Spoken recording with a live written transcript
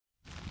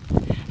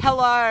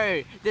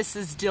Hello, this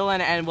is Dylan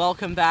and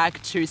welcome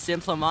back to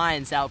Simpler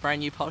Minds, our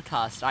brand new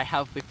podcast. I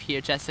have with here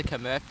Jessica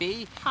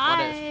Murphy,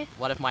 Hi.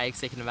 one of my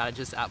executive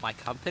managers at my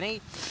company.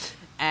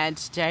 And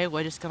today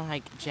we're just gonna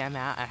jam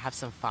out and have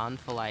some fun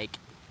for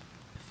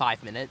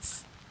 5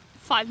 minutes.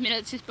 5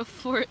 minutes is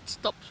before it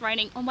stops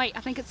raining. Oh wait,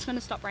 I think it's going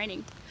to stop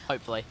raining.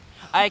 Hopefully.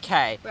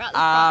 Okay. We're at the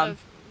front of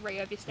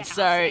Rio Vista House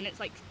and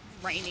it's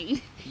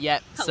raining.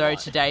 Yep, so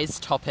today's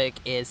topic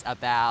is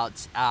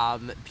about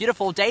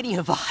beautiful dating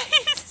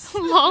advice.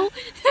 Lol.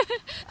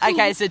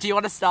 Okay, so do you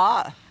want to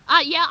start?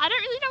 Yeah, I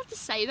don't really know what to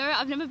say though.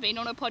 I've never been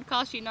on a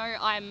podcast. You know,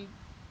 I'm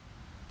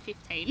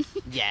 15.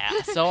 Yeah,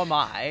 so am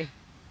I.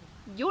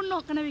 You're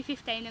not going to be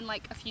 15 in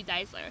a few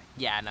days though.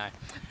 Yeah, I know.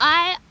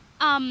 I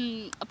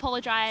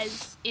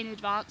apologise in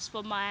advance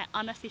for my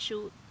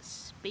unofficial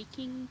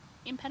speaking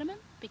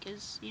impediment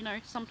because, you know,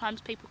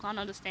 sometimes people can't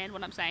understand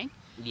what I'm saying.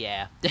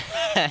 Yeah.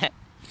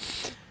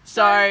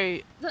 So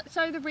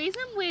the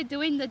reason we're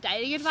doing the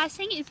dating advice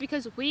thing is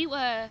because we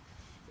were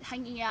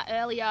hanging out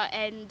earlier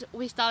and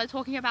we started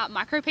talking about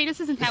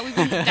micro-penises and how we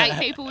wouldn't date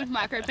people with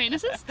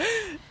micro-penises.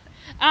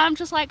 I'm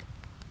just like,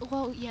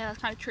 well, yeah, that's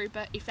kind of true,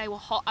 but if they were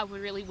hot, I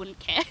really wouldn't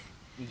care.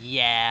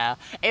 yeah,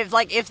 if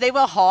they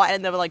were hot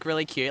and they were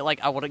really cute,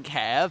 I wouldn't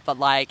care. But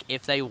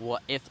if they were,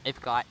 if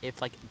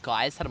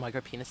guys had a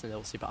micro penis and they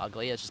were super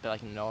ugly, I'd just be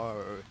like, no,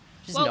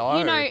 no.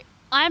 You know,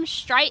 I'm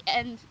straight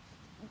and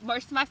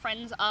most of my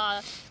friends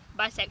are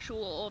bisexual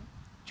or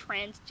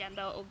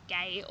transgender or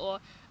gay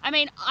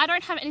I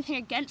don't have anything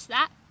against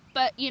that,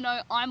 but you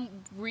know, I'm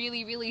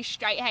really, really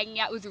straight hanging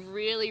out with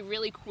really,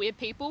 really queer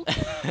people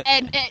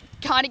and it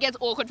kind of gets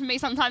awkward for me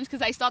sometimes because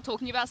they start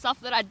talking about stuff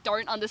that I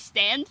don't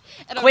understand.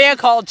 And queer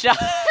culture.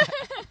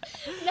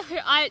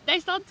 No, they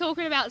start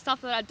talking about stuff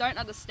that I don't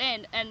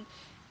understand and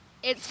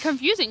it's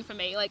confusing for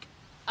me.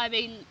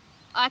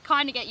 I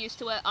kind of get used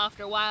to it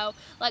after a while.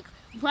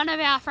 One of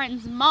our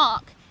friends,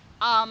 Mark,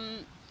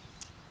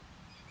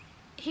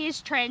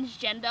 he's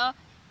transgender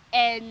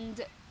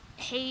and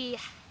he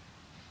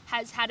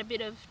has had a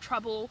bit of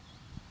trouble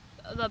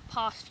the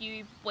past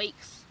few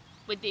weeks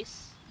with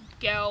this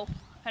girl.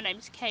 Her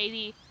name's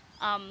Katie.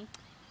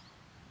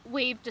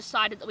 We've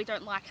decided that we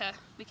don't like her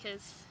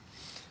because...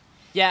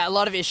 Yeah, a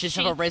lot of issues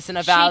have arisen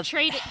about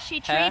she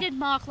treated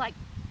Mark like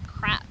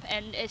crap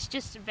and it's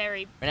just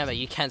very... Remember,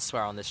 you can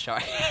swear on this show.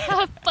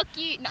 Fuck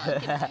you. No,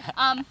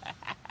 I'm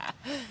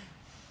kidding.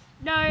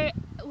 No,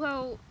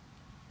 well...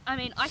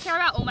 I care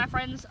about all my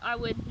friends. I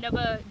would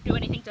never do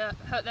anything to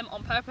hurt them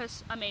on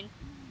purpose.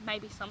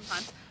 Maybe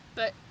sometimes.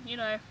 But, you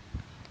know,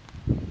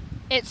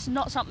 it's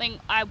not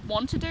something I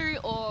want to do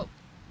or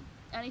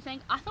anything.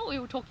 I thought we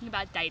were talking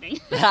about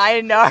dating.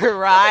 I know,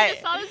 right?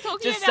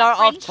 Just so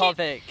off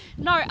topic.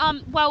 No,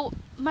 well,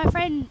 my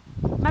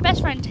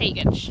best friend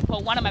Tegan,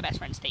 one of my best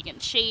friends, Tegan,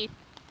 she's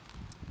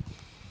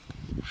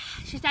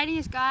dating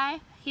this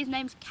guy. His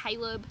name's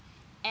Caleb,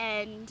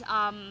 and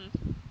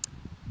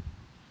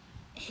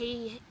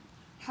he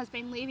has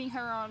been leaving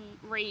her on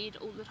read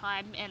all the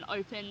time and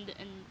opened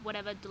and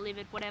whatever,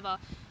 delivered whatever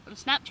on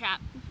Snapchat.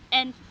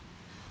 And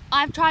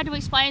I've tried to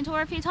explain to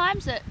her a few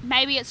times that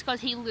maybe it's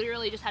because he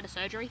literally just had a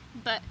surgery,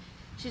 but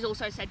she's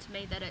also said to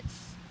me that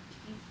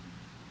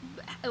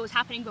it was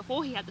happening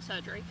before he had the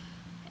surgery.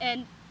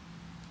 And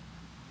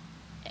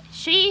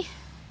she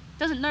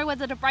doesn't know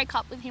whether to break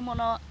up with him or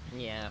not.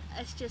 Yeah.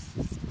 It's just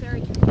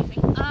very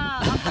confusing.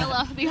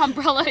 Umbrella. The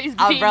umbrella is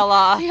big.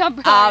 Umbrella. The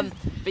umbrella.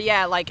 But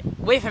yeah,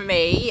 with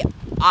me,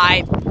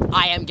 I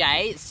am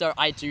gay, so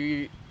I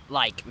do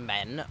like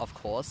men, of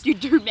course. You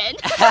do men?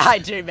 I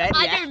do men, yeah.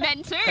 I do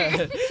men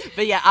too.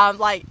 But yeah,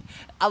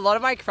 a lot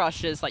of my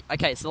crushes,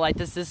 okay, so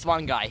there's this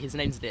one guy, his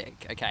name's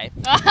Nick, okay?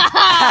 He's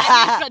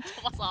a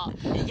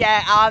tosser.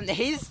 Yeah,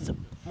 he's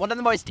one of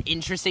the most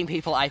interesting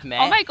people I've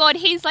met. Oh my god,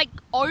 he's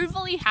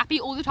overly happy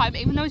all the time,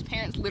 even though his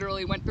parents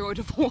literally went through a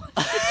divorce.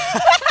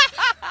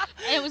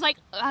 And it was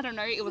I don't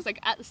know, it was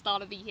at the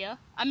start of the year.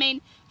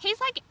 He's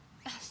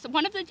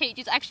one of the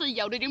teachers actually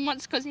yelled at him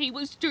once because he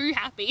was too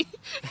happy.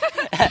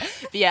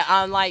 But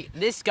yeah,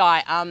 this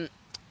guy,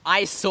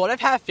 I sort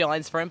of have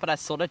feelings for him, but I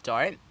sort of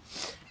don't.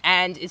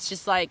 And it's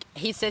just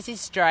he says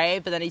he's straight,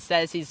 but then he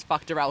says he's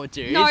fucked around with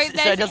dudes,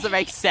 so it doesn't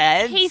make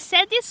sense. He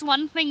said this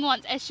one thing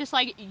once, it's just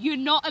you're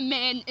not a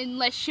man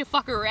unless you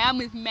fuck around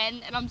with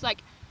men, and I'm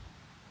just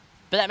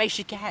but that makes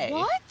you gay.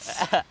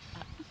 What?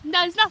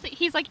 There's nothing,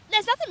 he's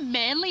there's nothing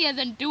manlier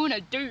than doing a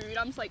dude.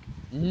 I'm just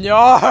no!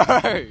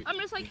 I'm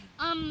just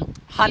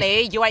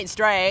honey, you ain't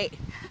straight.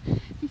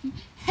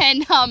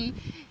 And,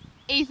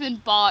 Ethan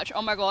Barch,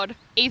 oh my god.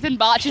 Ethan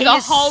Barch is a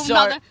whole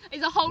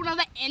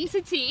nother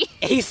entity.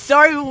 He's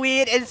so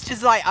weird, it's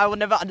just I will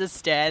never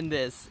understand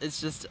this. It's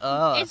just,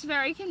 It's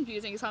very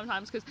confusing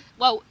sometimes, because,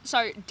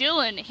 so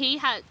Dylan, he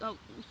has,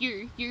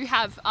 you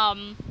have,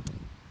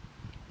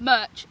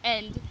 merch,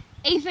 and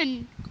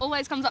Ethan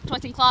always comes up to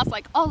us in class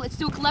let's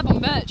do a collab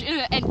on merch,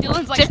 and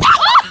Dylan's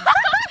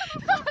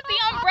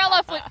the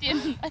umbrella flipped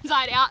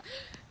inside out.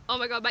 Oh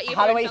my god, my earphone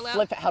fell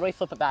out. How do we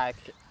flip it back?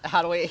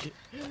 How do we...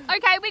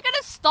 Okay, we're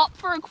gonna stop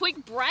for a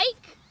quick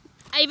break.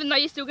 Even though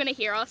you're still going to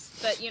hear us,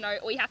 but, you know,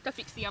 we have to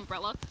fix the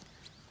umbrella.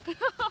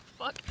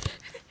 Fuck.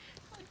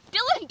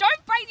 Dylan,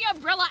 don't break the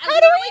umbrella. I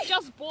literally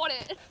just bought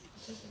it.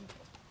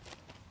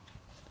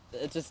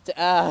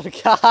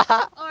 God.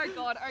 Oh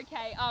god,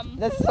 okay.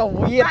 That's a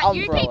weird right,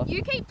 umbrella.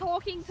 You keep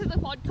talking to the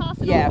podcast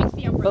and Yeah, I'll fix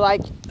the umbrella. but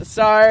like,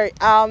 so,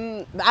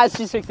 as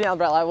she's fixing the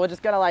umbrella, we're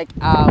just gonna like,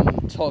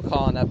 talk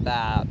on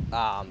about,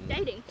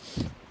 dating.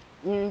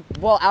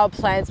 Well, our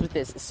plans with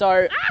this.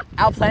 So,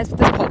 our plans with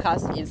this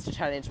podcast is to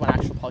turn it into an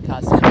actual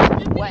podcast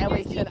where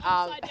we can,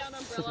 Upside down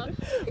umbrella.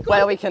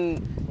 where we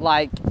can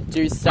like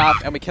do stuff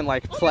and we can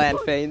like plan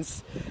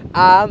things.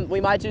 We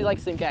might do like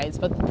some games,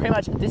 but pretty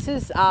much this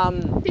is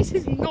This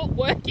is not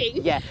working.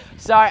 yeah.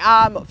 So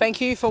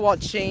thank you for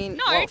watching.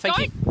 No, Well,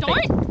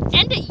 don't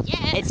end it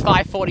yet. It's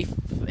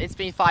 5:40. It's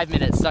been 5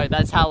 minutes, so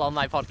that's how long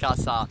my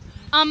podcasts are.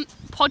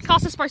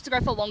 Podcasts are supposed to go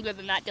for longer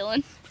than that,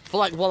 Dylan. For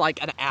like what,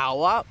 like an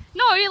hour?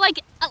 No, like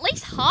at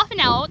least half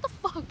an hour. What the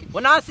fuck? We're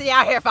not sitting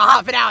out here for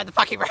half an hour at the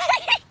fucking rain.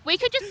 We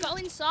could just go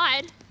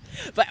inside.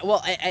 But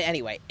well,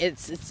 anyway,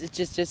 it's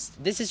just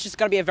this is just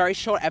gonna be a very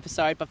short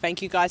episode. But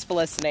thank you guys for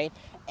listening.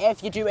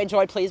 If you do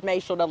enjoy, please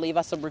make sure to leave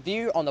us a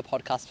review on the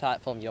podcast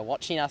platform you're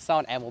watching us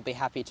on, and we'll be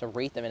happy to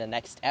read them in the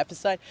next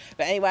episode.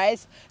 But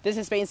anyways, this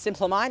has been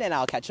Simple Mind, and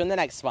I'll catch you in the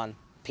next one.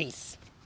 Peace.